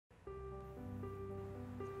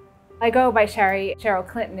I go by Sherry. Cheryl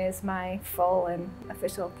Clinton is my full and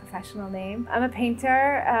official professional name. I'm a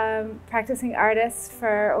painter, practicing artist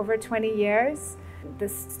for over 20 years.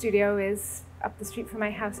 This studio is up the street from my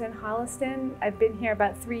house in Holliston. I've been here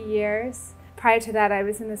about 3 years. Prior to that, I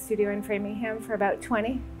was in the studio in Framingham for about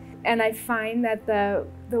 20. And I find that the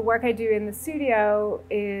work I do in the studio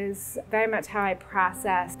is very much how I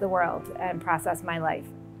process the world and process my life.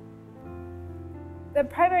 The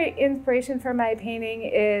primary inspiration for my painting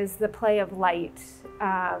is the play of light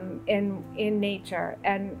in nature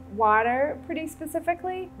and water, pretty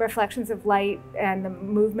specifically. Reflections of light and the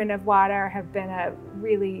movement of water have been a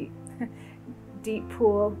really deep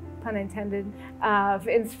pool, pun intended, of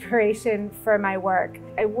inspiration for my work.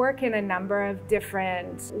 I work in a number of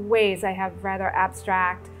different ways. I have rather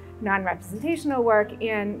abstract, non-representational work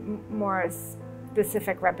and more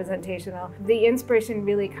specific representational. The inspiration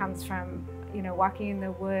really comes from walking in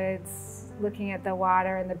the woods, looking at the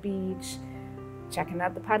water and the beach, checking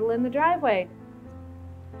out the puddle in the driveway.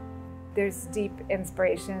 There's deep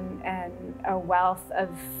inspiration and a wealth of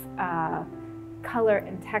color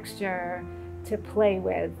and texture to play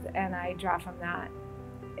with, and I draw from that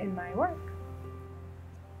in my work.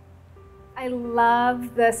 I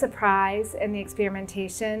love the surprise and the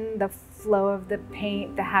experimentation, the flow of the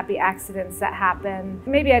paint, the happy accidents that happen.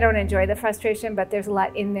 Maybe I don't enjoy the frustration, but there's a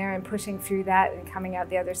lot in there and pushing through that and coming out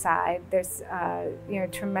the other side. There's a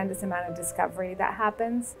tremendous amount of discovery that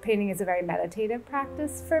happens. Painting is a very meditative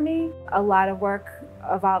practice for me. A lot of work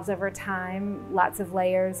evolves over time, lots of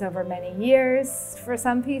layers over many years for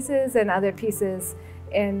some pieces, and other pieces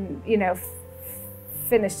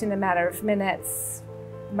finished in a matter of minutes,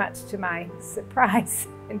 much to my surprise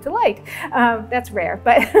and delight. That's rare,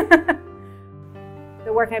 but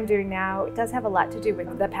the work I'm doing now does have a lot to do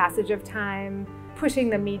with the passage of time, pushing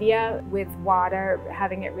the media with water,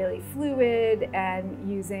 having it really fluid, and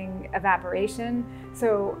using evaporation.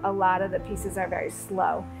 So a lot of the pieces are very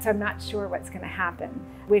slow. So I'm not sure what's going to happen,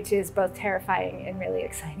 which is both terrifying and really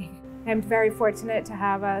exciting. I'm very fortunate to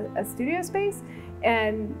have a studio space,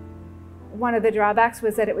 and one of the drawbacks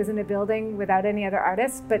was that it was in a building without any other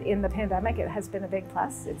artists, but in the pandemic it has been a big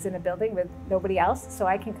plus. It's in a building with nobody else, so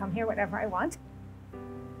I can come here whenever I want.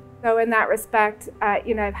 So in that respect,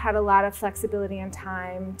 I've had a lot of flexibility and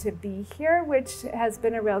time to be here, which has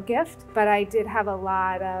been a real gift, but I did have a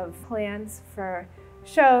lot of plans for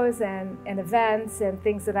shows and events and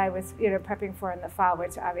things that I was prepping for in the fall,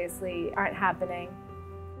 which obviously aren't happening.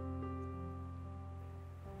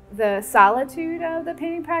 The solitude of the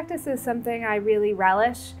painting practice is something I really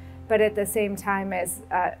relish, but at the same time, as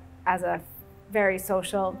a very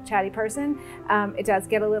social, chatty person, it does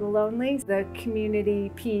get a little lonely. The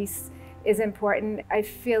community piece is important. I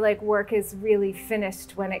feel like work is really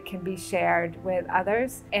finished when it can be shared with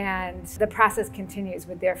others, and the process continues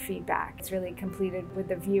with their feedback. It's really completed with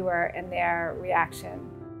the viewer and their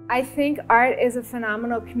reaction. I think art is a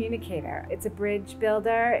phenomenal communicator. It's a bridge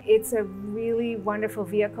builder. It's a really wonderful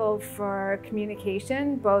vehicle for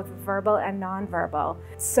communication, both verbal and nonverbal.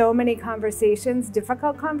 So many conversations,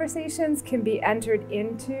 difficult conversations, can be entered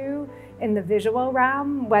into in the visual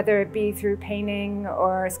realm, whether it be through painting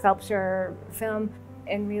or sculpture, film,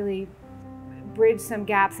 and really bridge some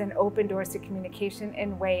gaps and open doors to communication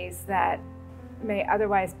in ways that may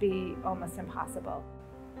otherwise be almost impossible.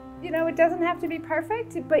 It doesn't have to be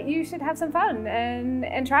perfect, but you should have some fun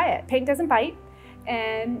and try it. Paint doesn't bite,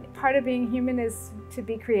 and part of being human is to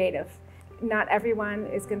be creative. Not everyone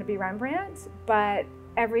is going to be Rembrandt, but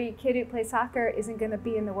every kid who plays soccer isn't going to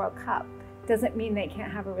be in the World Cup. Doesn't mean they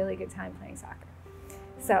can't have a really good time playing soccer.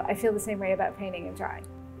 So I feel the same way about painting and drawing.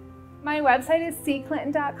 My website is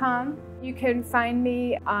cclinton.com. You can find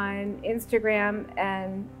me on Instagram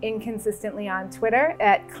and inconsistently on Twitter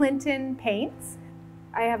at Clinton Paints.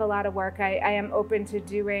 I have a lot of work. I am open to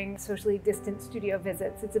doing socially distant studio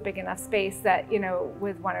visits. It's a big enough space that,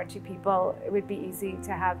 with 1 or 2 people, it would be easy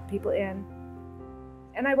to have people in.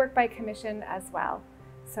 And I work by commission as well.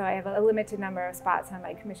 So I have a limited number of spots on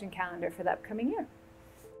my commission calendar for the upcoming year.